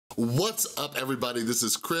What's up, everybody? This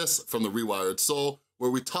is Chris from The Rewired Soul,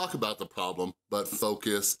 where we talk about the problem, but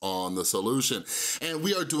focus on the solution. And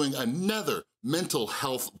we are doing another mental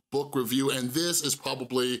health book review, and this is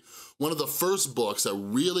probably one of the first books that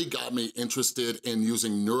really got me interested in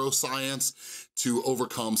using neuroscience to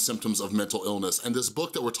overcome symptoms of mental illness. And this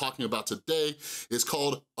book that we're talking about today is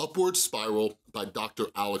called Upward Spiral by Dr.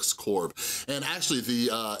 Alex Korb. And actually,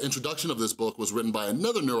 the introduction of this book was written by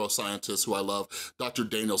another neuroscientist who I love, Dr.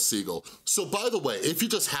 Daniel Siegel. So by the way, if you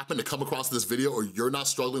just happen to come across this video or you're not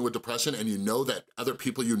struggling with depression and you know that other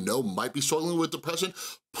people you know might be struggling with depression,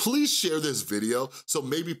 please share this video so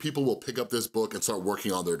maybe people will pick up this book and start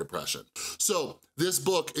working on their depression. So this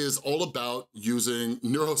book is all about using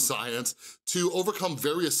neuroscience to overcome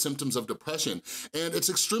various symptoms of depression. And it's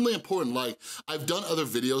extremely important. Like, I've done other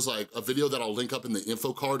videos, like a video that I'll link up in the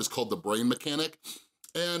info card is called The Brain Mechanic.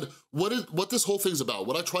 And what this whole thing's about,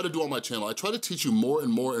 what I try to do on my channel, I try to teach you more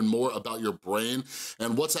and more and more about your brain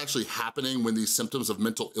and what's actually happening when these symptoms of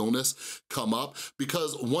mental illness come up.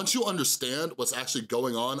 Because once you understand what's actually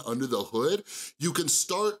going on under the hood, you can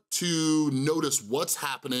start to notice what's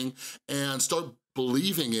happening and start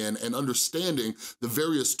believing in and understanding the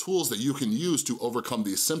various tools that you can use to overcome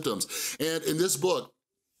these symptoms. And in this book,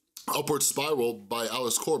 Upward Spiral by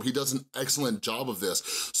Alex Korb, he does an excellent job of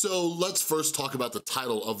this. So let's first talk about the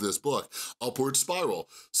title of this book, Upward Spiral.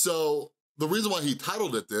 So the reason why he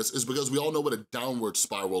titled it this is because we all know what a downward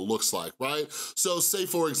spiral looks like, right? So say,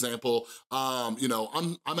 for example, you know,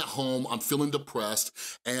 I'm at home, I'm feeling depressed,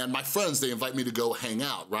 and my friends, they invite me to go hang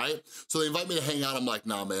out, right? So they invite me to hang out, I'm like,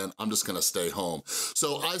 nah, man, I'm just gonna stay home.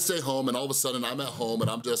 So I stay home, and all of a sudden I'm at home, and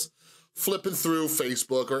I'm just flipping through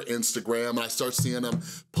Facebook or Instagram, and I start seeing them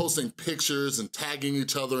posting pictures and tagging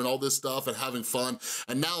each other and all this stuff and having fun.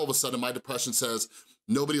 And now all of a sudden my depression says,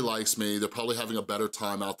 nobody likes me, they're probably having a better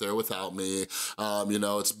time out there without me, you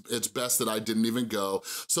know, it's best that I didn't even go.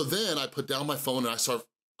 So then I put down my phone and I start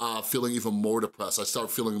feeling even more depressed. I start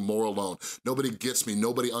feeling more alone. Nobody gets me,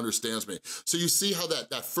 nobody understands me. So you see how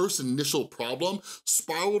that first initial problem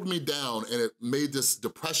spiraled me down, and it made this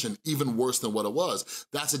depression even worse than what it was.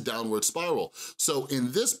 That's a downward spiral. So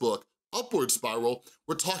in this book, Upward Spiral,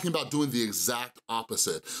 we're talking about doing the exact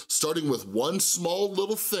opposite, starting with one small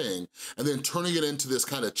little thing and then turning it into this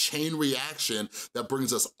kind of chain reaction that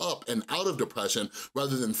brings us up and out of depression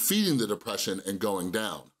rather than feeding the depression and going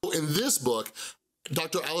down. In this book,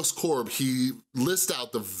 Dr. Alex Korb, he lists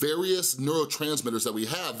out the various neurotransmitters that we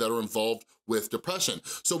have that are involved with depression.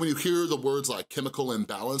 So when you hear the words like chemical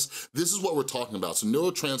imbalance, this is what we're talking about. So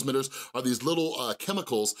neurotransmitters are these little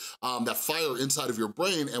chemicals that fire inside of your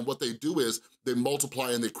brain, and what they do is they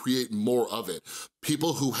multiply and they create more of it.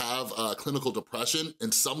 People who have clinical depression,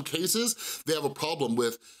 in some cases, they have a problem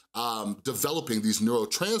with developing these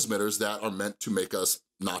neurotransmitters that are meant to make us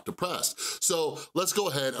not depressed. So let's go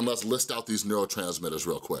ahead and let's list out these neurotransmitters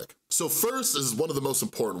real quick. So first is one of the most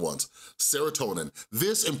important ones, serotonin.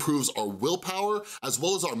 This improves our willpower as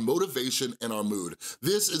well as our motivation and our mood.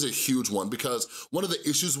 This is a huge one because one of the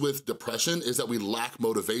issues with depression is that we lack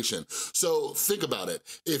motivation. So think about it.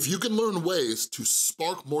 If you can learn ways to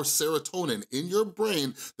spark more serotonin in your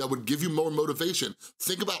brain that would give you more motivation,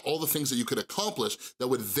 think about all the things that you could accomplish that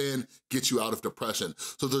would then get you out of depression.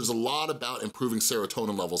 So there's a lot about improving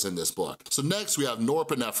serotonin levels in this book. So next we have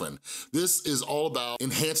norepinephrine. This is all about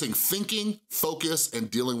enhancing thinking, focus,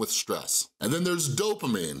 and dealing with stress. And then there's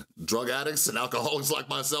dopamine. Drug addicts and alcoholics like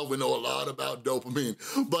myself, we know a lot about dopamine,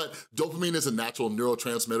 but dopamine is a natural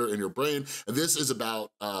neurotransmitter in your brain, and this is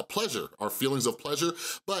about pleasure, our feelings of pleasure,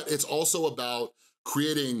 but it's also about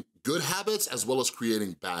creating good habits as well as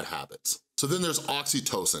creating bad habits. So then there's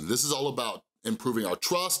oxytocin. This is all about improving our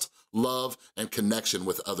trust, love, and connection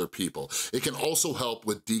with other people. It can also help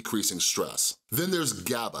with decreasing stress. Then there's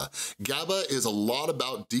GABA. GABA is a lot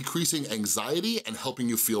about decreasing anxiety and helping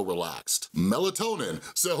you feel relaxed. Melatonin.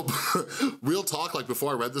 So real talk, like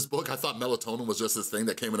before I read this book, I thought melatonin was just this thing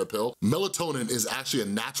that came in a pill. Melatonin is actually a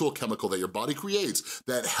natural chemical that your body creates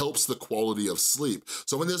that helps the quality of sleep.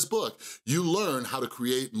 So in this book, you learn how to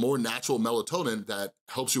create more natural melatonin that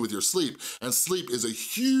helps you with your sleep, and sleep is a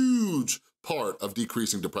huge part of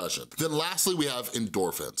decreasing depression. Then lastly, we have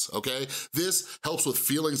endorphins, okay? This helps with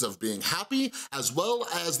feelings of being happy as well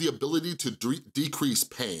as the ability to decrease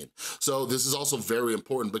pain. So this is also very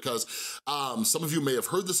important because some of you may have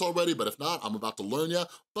heard this already, but if not, I'm about to learn you.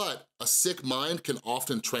 But a sick mind can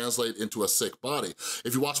often translate into a sick body.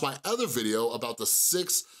 If you watch my other video about the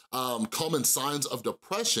 6 common signs of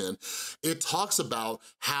depression, it talks about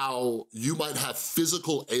how you might have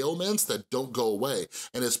physical ailments that don't go away,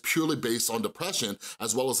 and it's purely based on depression,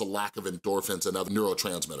 as well as a lack of endorphins and other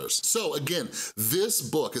neurotransmitters. So again, this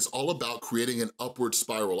book is all about creating an upward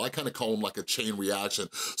spiral. I kind of call them like a chain reaction.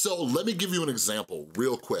 So let me give you an example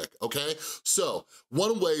real quick, okay? So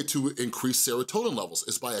one way to increase serotonin levels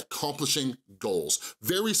is by accomplishing goals.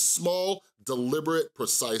 Very small, deliberate,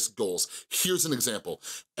 precise goals. Here's an example.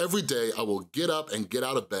 Every day I will get up and get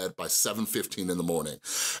out of bed by 7:15 in the morning.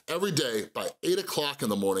 Every day by 8 o'clock in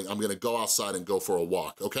the morning, I'm gonna go outside and go for a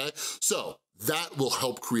walk, okay? So that will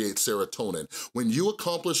help create serotonin. When you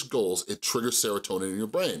accomplish goals, it triggers serotonin in your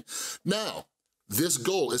brain. Now, this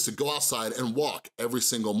goal is to go outside and walk every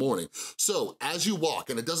single morning. So as you walk,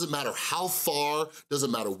 and it doesn't matter how far,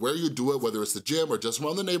 doesn't matter where you do it, whether it's the gym or just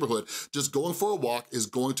around the neighborhood, just going for a walk is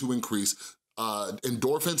going to increase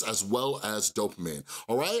endorphins as well as dopamine,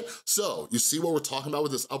 all right? So you see what we're talking about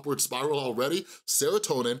with this upward spiral already?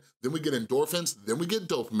 Serotonin, then we get endorphins, then we get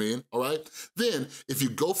dopamine, all right? Then if you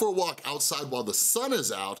go for a walk outside while the sun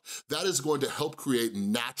is out, that is going to help create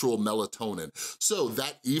natural melatonin. So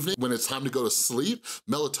that evening, when it's time to go to sleep,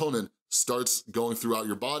 melatonin starts going throughout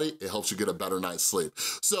your body, it helps you get a better night's sleep.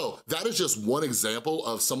 So that is just one example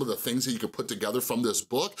of some of the things that you can put together from this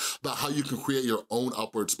book about how you can create your own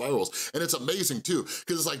upward spirals. And it's amazing too,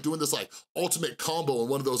 because it's like doing this like ultimate combo in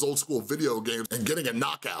one of those old school video games and getting a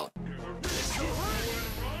knockout.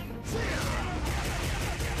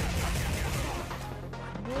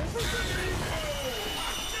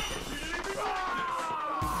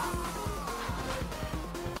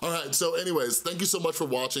 All right, so anyways, thank you so much for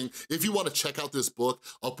watching. If you wanna check out this book,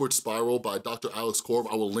 Upward Spiral by Dr. Alex Korb,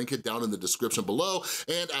 I will link it down in the description below.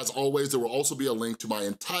 And as always, there will also be a link to my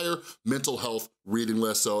entire mental health reading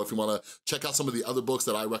list. So if you wanna check out some of the other books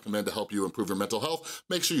that I recommend to help you improve your mental health,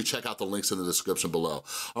 make sure you check out the links in the description below,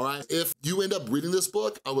 all right? If you end up reading this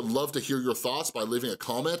book, I would love to hear your thoughts by leaving a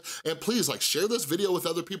comment. And please, like, share this video with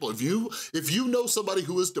other people. If you know somebody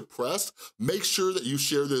who is depressed, make sure that you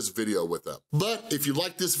share this video with them. But if you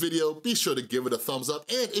like this video, be sure to give it a thumbs up.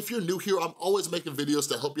 And if you're new here, I'm always making videos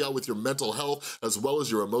to help you out with your mental health as well as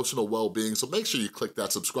your emotional well-being. So make sure you click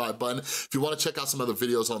that subscribe button. If you wanna check out some other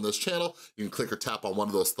videos on this channel, you can click or tap on one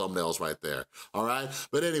of those thumbnails right there, all right?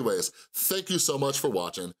 But anyways, thank you so much for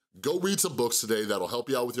watching. Go read some books today that'll help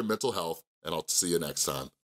you out with your mental health, and I'll see you next time.